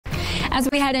As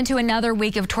we head into another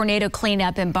week of tornado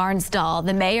cleanup in Barnsdall,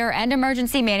 the mayor and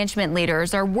emergency management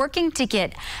leaders are working to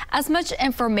get as much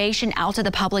information out to the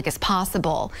public as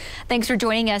possible. Thanks for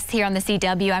joining us here on the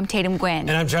CW. I'm Tatum Gwynn.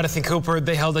 And I'm Jonathan Cooper.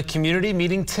 They held a community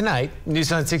meeting tonight.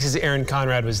 News on 6's Aaron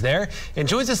Conrad was there and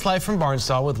joins us live from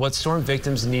Barnsdall with what storm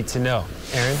victims need to know.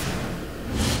 Aaron?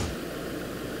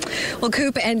 Well,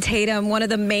 Coop and Tatum, one of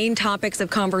the main topics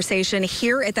of conversation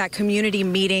here at that community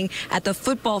meeting at the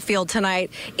football field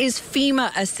tonight is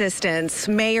FEMA assistance.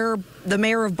 The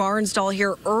mayor of Barnsdall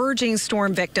here urging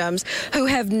storm victims who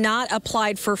have not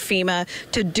applied for FEMA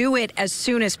to do it as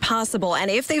soon as possible. And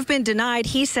if they've been denied,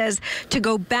 he says to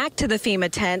go back to the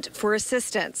FEMA tent for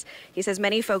assistance. He says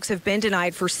many folks have been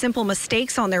denied for simple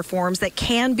mistakes on their forms that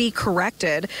can be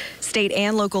corrected. State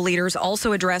and local leaders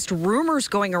also addressed rumors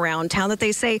going around town that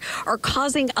they say are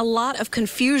causing a lot of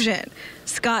confusion.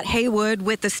 Scott Hayward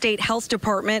with the state health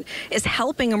department is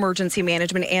helping emergency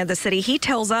management and the city. He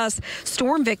tells us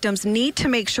storm victims need to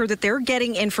make sure that they're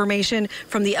getting information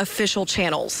from the official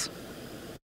channels.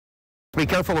 Be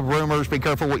careful of rumors, be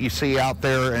careful what you see out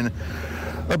there, and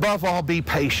above all, be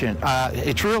patient.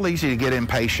 It's real easy to get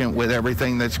impatient with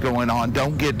everything that's going on.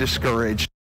 Don't get discouraged.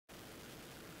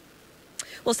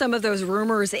 Well, some of those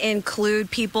rumors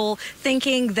include people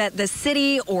thinking that the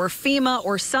city or FEMA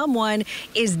or someone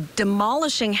is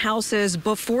demolishing houses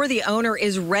before the owner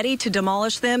is ready to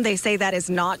demolish them. They say that is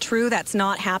not true. That's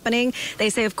not happening. They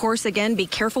say, of course, again, be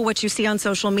careful what you see on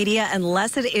social media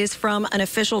unless it is from an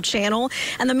official channel.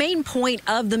 And the main point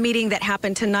of the meeting that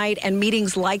happened tonight and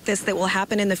meetings like this that will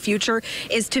happen in the future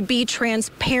is to be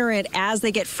transparent as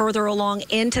they get further along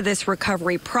into this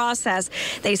recovery process.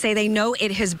 They say they know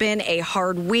it has been a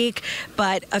hard week,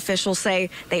 but officials say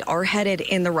they are headed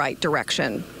in the right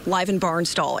direction. Live in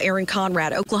Barnsdall, Aaron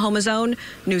Conrad, Oklahoma's own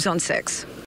News on 6.